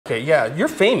okay, yeah, you're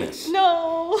famous.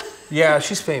 No. Yeah,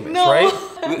 she's famous, No. right?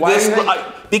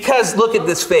 Because look at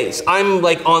this face. I'm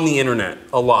like on the internet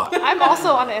a lot. I'm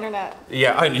also on the internet.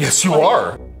 Yeah, yes you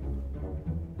are.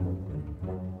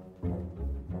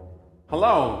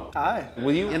 Hello. Hi.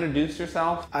 Will you introduce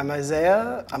yourself? I'm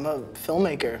Isaiah. I'm a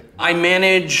filmmaker. I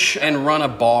manage and run a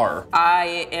bar.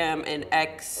 I am an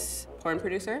ex-porn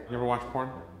producer. You ever watch porn?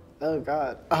 Oh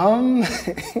God. I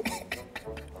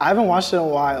haven't watched it in a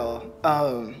while.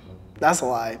 That's a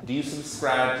lie. Do you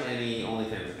subscribe to any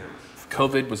OnlyFans accounts?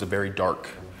 COVID was a very dark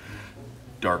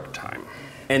time.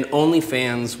 And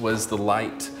OnlyFans was the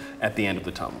light at the end of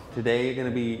the tunnel. Today you're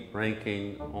gonna be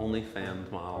ranking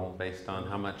OnlyFans model based on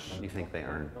how much you think they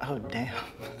earn. Oh damn.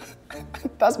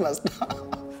 That's messed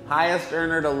up. Highest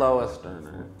earner to lowest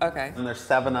earner. Okay. And there's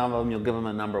 7 of them. You'll give them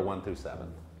a number 1 through 7.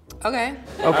 Okay. Okay.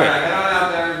 All right, head on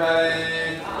out there,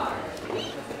 everybody.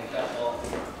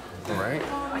 All right.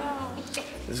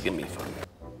 This is gonna be fun.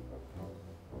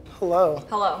 Hello.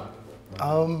 Hello.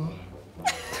 Oh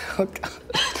God.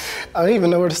 I don't even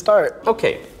know where to start.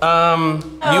 Okay. You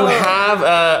have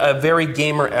a very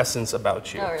gamer essence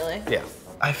about you. Oh, really? Yeah.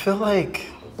 I feel like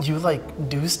you like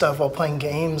do stuff while playing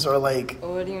games or like,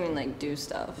 What do you mean, like, do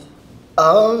stuff?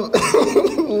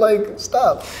 like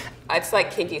stuff. It's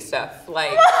like kinky stuff,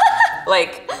 like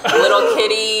little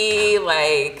kitty,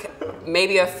 like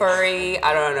maybe a furry.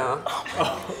 I don't know.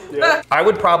 I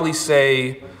would probably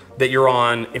say that you're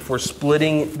on, if we're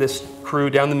splitting this crew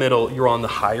down the middle, you're on the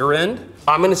higher end.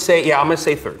 I'm gonna say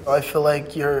third. I feel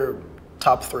like you're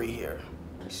top 3 here.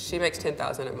 She makes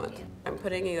 $10,000 a month. I'm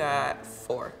putting you at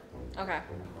 4. Okay.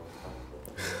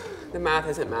 The math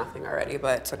isn't mathing already,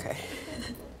 but it's okay.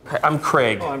 Hi, I'm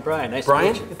Craig. Oh, I'm Brian. Nice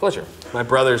Brian? to meet you. Pleasure. My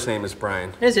brother's name is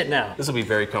Brian. Is it now? This will be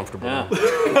very comfortable.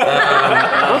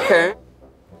 Yeah. Okay.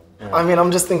 I mean,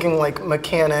 I'm just thinking like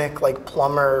mechanic, like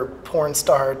plumber, porn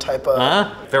star type of.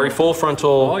 Huh? Very full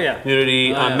frontal Oh, yeah.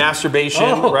 nudity, Oh, yeah. masturbation,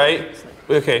 Oh. right?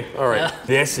 Okay, all right. Yeah.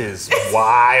 This is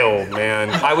wild, man.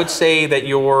 I would say that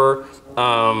you're,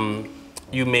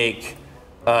 you make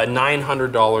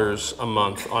 $900 a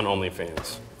month on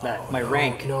OnlyFans. My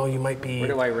rank. No, you might be. Where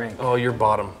do I rank? Oh, you're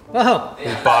bottom. Oh,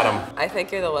 You're bottom. I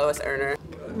think you're the lowest earner.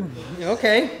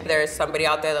 okay. There's somebody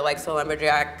out there that likes the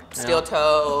lumberjack, steel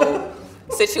toe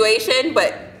situation,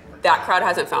 but that crowd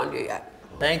hasn't found you yet.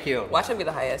 Thank you. Watch him be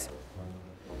the highest.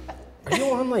 Are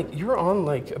you on like, you're on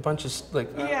like a bunch of like.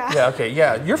 Yeah. Yeah, okay,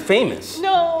 yeah. You're famous.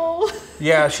 No.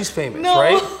 Yeah, she's famous, No.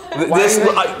 right?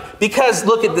 Because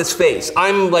look at this face.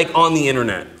 I'm like on the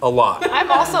internet a lot. I'm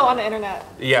also on the internet.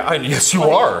 Yeah, yes you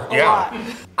are. A Yeah. lot.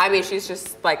 I mean, she's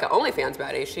just like an OnlyFans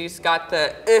baddie. She's got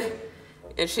the,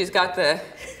 and she's got it.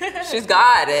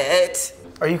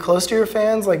 Are you close to your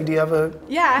fans? Like, do you have a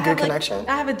Yeah, I good have connection? like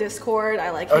I have a Discord.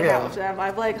 I like hang Okay. out with them.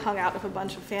 I've like hung out with a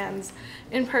bunch of fans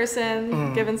in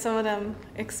person, given some of them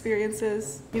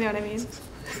experiences. You know what I mean?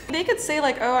 They could say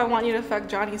like, "Oh, I want you to fuck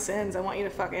Johnny Sins. I want you to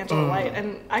fuck Angela White,"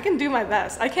 and I can do my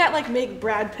best. I can't like make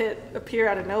Brad Pitt appear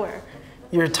out of nowhere.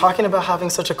 You're talking about having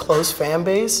such a close fan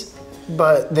base,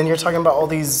 but then you're talking about all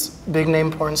these big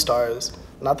name porn stars.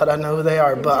 Not that I know who they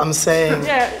are, but I'm saying.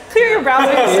 Yeah, clear your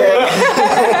browser.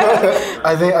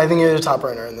 I think you're the top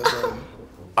earner in this room.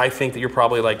 I think that you're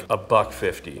probably like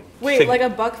 $150. Wait, like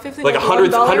 $1.50? Like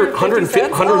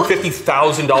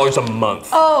 $150,000 a month.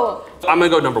 Oh. I'm gonna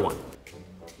go number 1.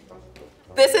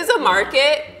 This is a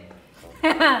market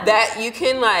that you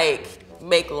can like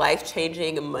make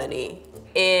life-changing money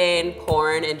in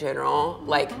porn in general.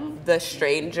 Like the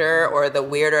stranger or the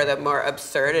weirder, the more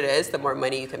absurd it is, the more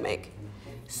money you can make.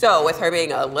 So with her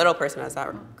being a little person, is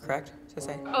that correct to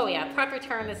say? Oh yeah, proper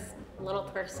term is little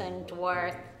person,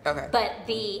 dwarf. Okay. But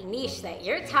the niche that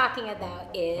you're talking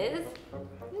about is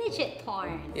midget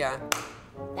porn. Yeah.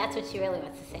 That's what she really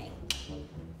wants to say.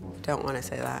 Don't want to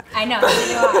say that. I know,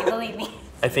 you are, believe me.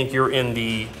 I think you're in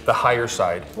the higher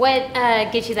side. What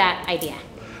gives you that idea?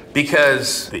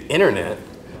 Because the internet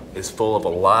is full of a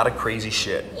lot of crazy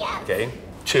shit. Yeah. Okay?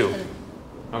 2.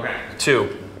 Okay.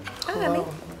 2. Hello.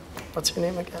 What's your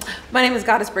name again? My name is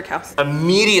Goddess Brickhouse.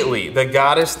 Immediately, the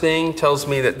goddess thing tells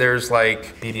me that there's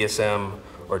like BDSM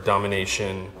or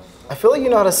domination. I feel like you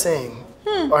know how to sing.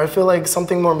 Or I feel like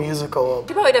something more musical.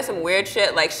 She probably does some weird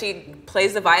shit, like she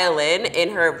plays the violin in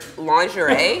her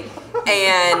lingerie,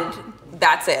 and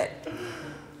that's it.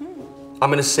 I'm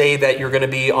gonna say that you're gonna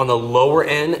be on the lower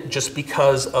end just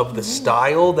because of the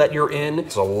style that you're in.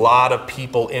 There's a lot of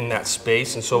people in that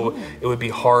space, and so it would be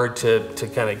hard to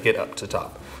kind of get up to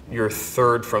top. You're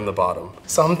 3rd from the bottom.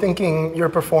 So I'm thinking you're a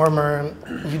performer,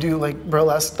 you do like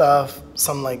burlesque stuff,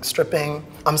 some like stripping.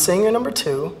 I'm saying you're number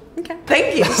 2. Okay.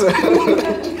 Thank you.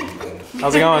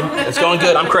 How's it going? It's going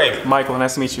good. I'm Craig. Michael,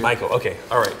 nice to meet you. Michael. Okay.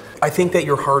 All right. I think that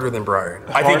you're harder than Brian.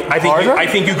 Harder? I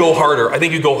think you go harder. I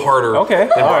think you go harder. Okay.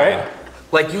 Than All Brian. right.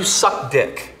 Like you suck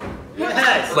dick.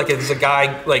 Yes. Like it's a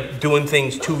guy like doing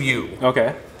things to you.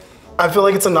 Okay. I feel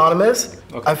like it's anonymous.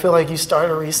 Okay. I feel like you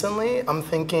started recently. I'm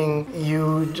thinking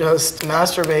you just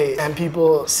masturbate and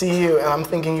people see you, and I'm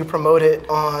thinking you promote it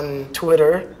on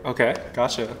Twitter. Okay.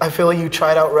 Gotcha. I feel like you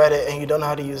tried out Reddit and you don't know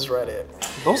how to use Reddit.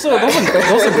 Those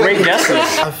are great guesses.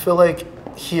 I feel like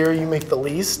here you make the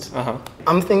least. Uh huh.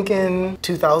 I'm thinking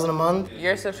 2,000 a month.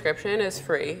 Your subscription is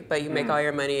free, but you make all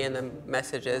your money in the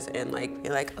messages and like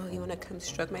you're like, oh, you wanna come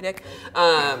stroke my dick?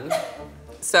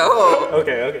 So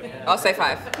Okay. I'll say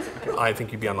 5. I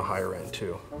think you'd be on the higher end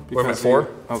too. Because We're at 4.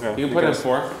 Okay. You can put in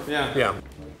 4. Yeah. Yeah.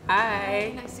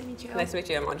 Hi. Nice to meet you. Nice to meet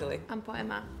you. I'm Anjali. I'm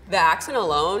Poema. The accent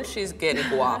alone, she's getting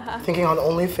guap. Thinking on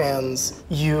OnlyFans,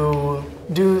 you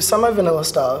do semi-vanilla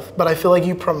stuff, but I feel like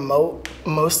you promote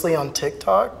mostly on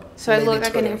TikTok. So I maybe look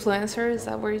like an Twitter. influencer? Is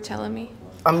that what you're telling me?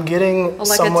 I'm getting Like a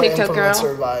somewhat TikTok girl?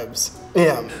 influencer vibes.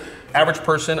 Yeah. Average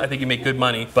person, I think you make good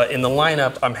money, but in the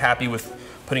lineup, I'm happy with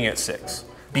putting it at 6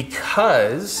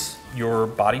 because your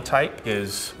body type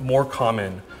is more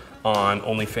common on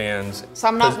OnlyFans. So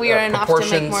I'm not weird enough to make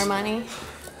proportions- more money?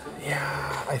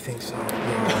 Yeah, I think so.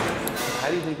 Yeah. How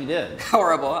do you think you did?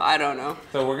 Horrible. I don't know.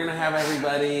 So we're gonna have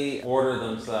everybody order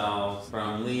themselves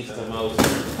from least to most.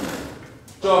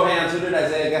 Show of hands, who did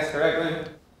Isaiah guess correctly?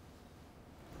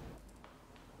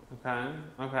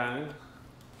 Okay.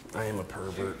 I am a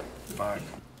pervert. Fuck.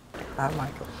 Hi,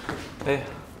 Michael. Hey,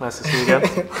 nice to see you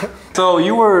again. So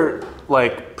you were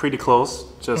like pretty close,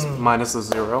 just minus the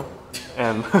 0,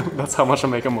 and that's how much I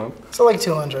make a month. So like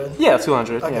 200. Yeah,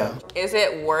 200. Okay. Yeah. Is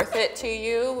it worth it to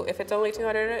you if it's only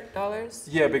 $200?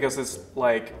 Yeah, because it's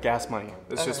like gas money.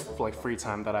 It's just like free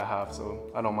time that I have, so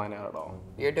I don't mind it at all.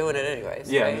 You're doing it anyways.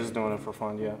 Yeah, right? I'm just doing it for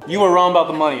fun. Yeah. You were wrong about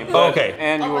the money. But, Okay.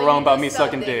 And you were wrong about me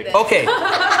sucking dick. Okay,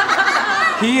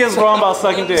 He is wrong about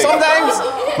sucking dick. sometimes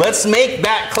let's make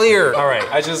that clear. All right.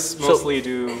 I just mostly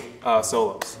do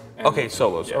solos. And- Okay,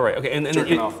 solos. Yeah. All right. Okay, and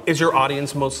Jerking off. is your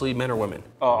audience mostly men or women?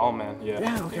 Oh man,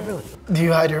 yeah. Okay, really. Do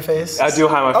you hide your face? I do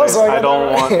hide my Oh, face. sorry, I don't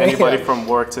no. want anybody from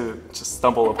work to just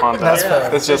stumble upon that. That's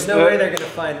fair. It's just There's no way they're gonna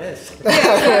find this.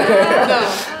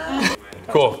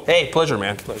 Cool. Hey, pleasure,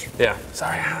 man. Pleasure. Yeah.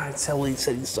 Sorry, I said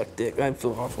he sucked dick. I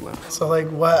feel awful now. So like,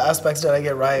 what aspects did I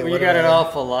get right? Well, you What got did an I-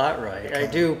 awful lot right. I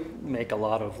do make a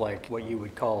lot of like what you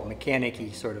would call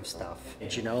mechanic-y sort of stuff.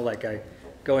 And, you know, like I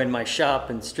go in my shop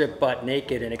and strip butt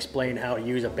naked and explain how to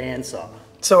use a bandsaw.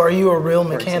 So are you a real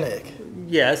mechanic?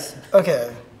 Yes.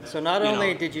 Okay. So not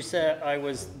only did you say I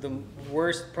was the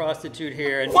worst prostitute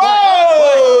here, and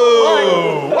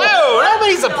Whoa! Whoa!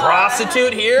 Nobody's a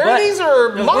prostitute here. What? These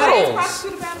are models.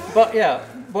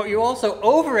 but you also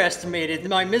overestimated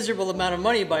my miserable amount of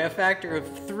money by a factor of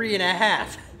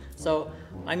 3.5. So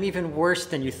I'm even worse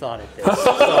than you thought at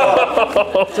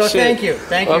this. So thank you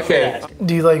for Okay. that.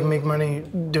 Do you like make money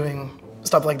doing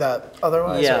stuff like that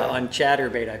otherwise? Yeah, or- on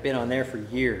Chatterbait, I've been on there for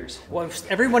years. Well,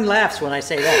 everyone laughs when I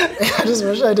say that. I just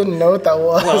wish I didn't know what that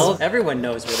was. Well, everyone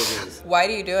knows what it is. Why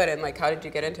do you do it and like how did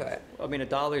you get into it? I mean,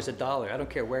 $1's $1. I don't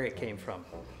care where it came from.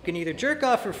 You can either jerk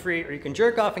off for free or you can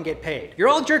jerk off and get paid. You're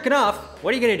all jerking off.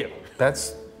 What are you gonna do?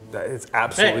 That is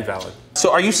absolutely Hey. valid.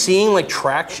 So, are you seeing like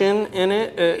traction in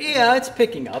it? Yeah, it's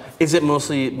picking up. Is it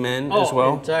mostly men as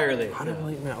well? Entirely.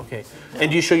 100% men. Okay. And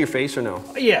do you show your face or no?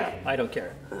 Yeah, I don't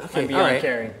care. I'm all beyond right.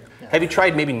 caring. Have you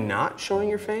tried maybe not showing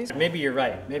your face? Maybe you're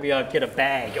right. Maybe I'll get a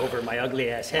bag over my ugly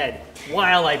ass head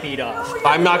while I beat off.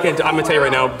 I'm gonna tell you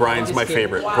right now. Brian's my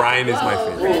favorite. Brian is my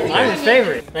favorite. I'm his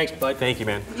favorite. Thanks, bud. Thank you,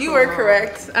 man. You were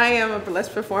correct. I am a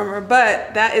burlesque performer,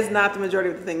 but that is not the majority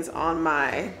of the things on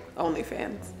my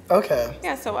OnlyFans. Okay.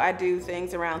 Yeah, so I do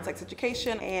things around sex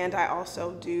education, and I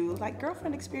also do like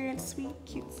girlfriend experience, sweet,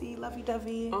 cutesy,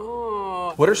 lovey-dovey.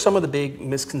 What are some of the big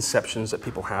misconceptions that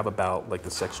people have about like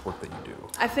the sex work that you do?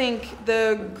 I think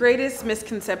the greatest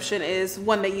misconception is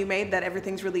one that you made, that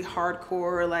everything's really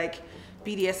hardcore, like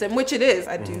BDSM, which it is.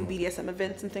 I do BDSM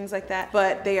events and things like that,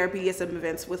 but they are BDSM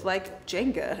events with like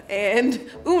Jenga and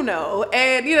Uno,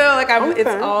 and you know, like it's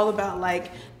all about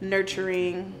like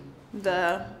nurturing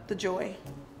the joy.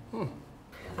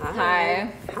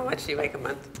 Hi. How much do you make a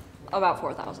month? About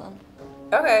 4,000.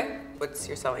 Okay. What's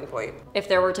your selling point? If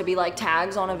there were to be like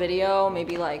tags on a video,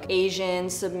 maybe like Asian,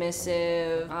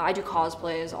 submissive. I do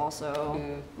cosplays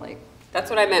also. Like That's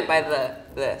what I meant by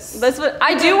this. that's what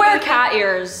I do wear cat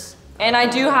ears, and I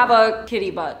do have a kitty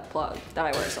butt plug that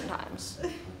I wear sometimes.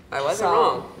 I wasn't So-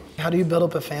 wrong. How do you build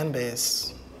up a fan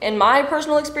base? In my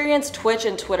personal experience, Twitch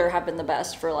and Twitter have been the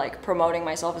best for like promoting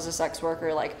myself as a sex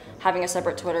worker, like having a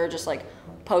separate Twitter, just like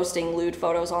posting lewd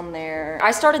photos on there.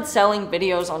 I started selling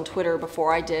videos on Twitter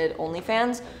before I did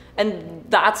OnlyFans, and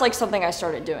that's like something I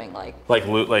started doing like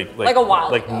a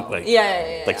while ago.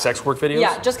 Yeah. Like sex work videos?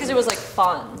 Yeah, just because it was like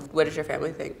fun. What does your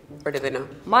family think? Or do they know?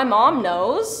 My mom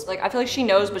knows. Like I feel like she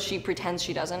knows, but she pretends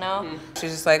she doesn't know.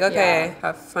 She's just like, okay,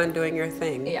 have fun doing your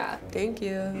thing. Yeah. Thank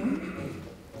you.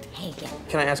 Hey, again.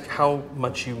 Can I ask how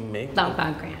much you make? About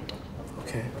 $5,000.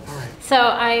 Okay, all right. So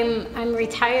I'm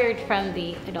retired from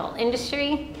the adult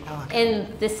industry, and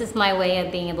this is my way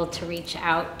of being able to reach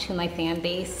out to my fan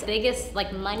base. The biggest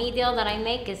like money deal that I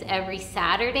make is every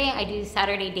Saturday. I do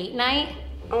Saturday date night.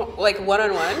 Oh, like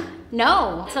one-on-one?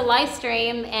 No, it's a live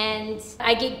stream, and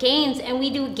I get games, and we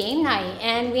do game night,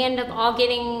 and we end up all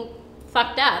getting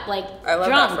fucked up, like I love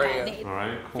drunk. that for you. All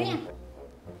right, cool. Yeah.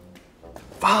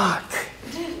 Fuck.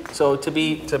 So to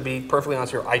be perfectly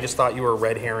honest here, I just thought you were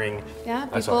red herring. Yeah,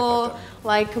 I saw people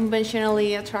like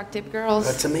conventionally attractive girls.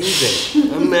 That's amazing.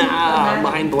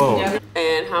 Mind blown.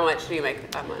 And how much do you make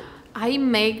a month? I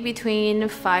make between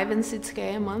 5 and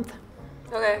 6K a month.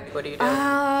 Okay, what do you do?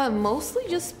 Mostly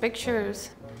just pictures.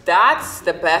 That's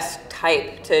the best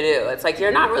type to do. It's like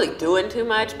you're not really doing too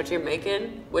much, but you're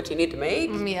making what you need to make.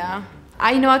 Yeah.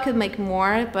 I know I could make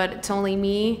more, but it's only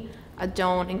me. I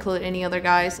don't include any other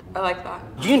guys. I like that.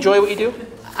 Do you enjoy what you do?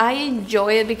 I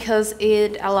enjoy it because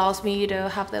it allows me to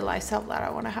have the lifestyle that I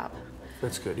want to have.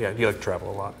 That's good. Yeah, you like to travel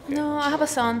a lot. Yeah. No, I have a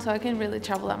son, so I can't really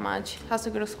travel that much. Has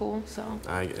to go to school, so.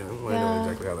 I know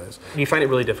exactly how that is. Do you find it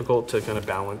really difficult to kind of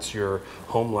balance your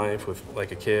home life with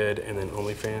like a kid and then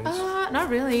OnlyFans? Not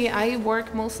really. I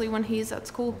work mostly when he's at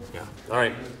school. Yeah. All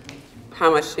right.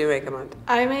 How much do you make a month?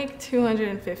 I make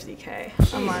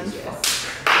 $250K a month.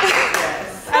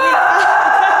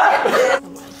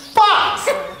 Fuck!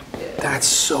 That's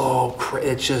so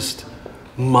it's just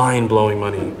mind-blowing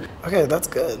money. Okay, that's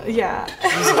good. Yeah.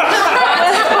 But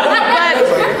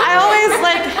I always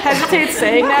like hesitate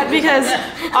saying that because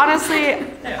honestly,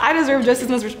 I deserve just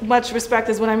as much respect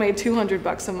as when I made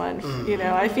 $200 a month. You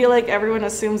know, I feel like everyone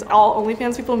assumes all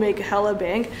OnlyFans people make hella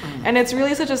bank, and it's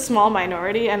really such a small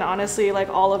minority. And honestly, like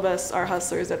all of us are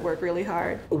hustlers that work really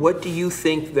hard. What do you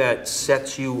think that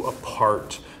sets you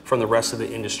apart from the rest of the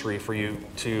industry for you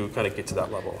to kind of get to that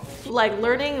level? Like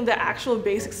learning the actual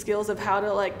basic skills of how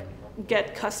to like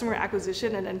get customer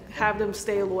acquisition and then have them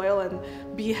stay loyal and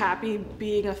be happy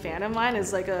being a fan of mine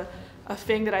is like a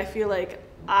thing that I feel like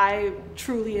I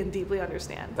truly and deeply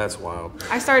understand. That's wild.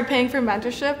 I started paying for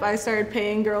mentorship. I started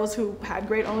paying girls who had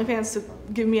great OnlyFans to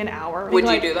give me an hour. Would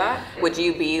you do that? Would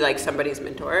you be like somebody's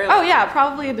mentor? Oh yeah,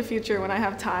 probably in the future when I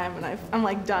have time and I'm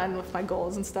like done with my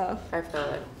goals and stuff. I feel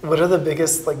it. What are the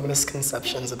biggest like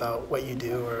misconceptions about what you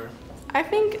do, or? I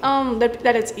think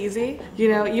that it's easy. You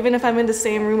know, even if I'm in the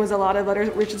same room as a lot of other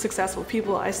rich and successful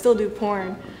people, I still do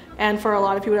porn. And for a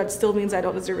lot of people, that still means I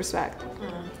don't deserve respect.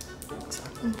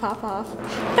 Pop off.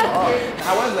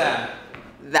 How was that?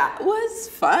 That was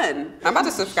fun. I'm about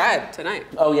to subscribe tonight.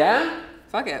 Oh yeah?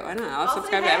 Fuck it, why not? I'll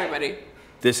subscribe to everybody.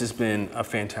 This has been a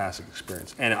fantastic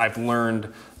experience, and I've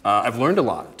learned a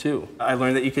lot too. I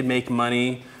learned that you can make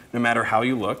money no matter how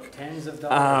you look. Tens of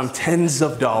dollars. Tens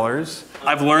of dollars.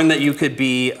 I've learned that you could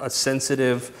be a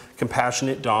sensitive,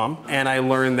 compassionate dom, and I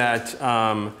learned that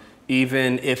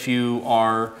even if you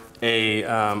are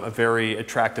a very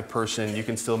attractive person, you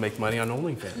can still make money on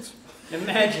OnlyFans.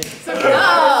 Imagine.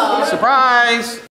 Surprise!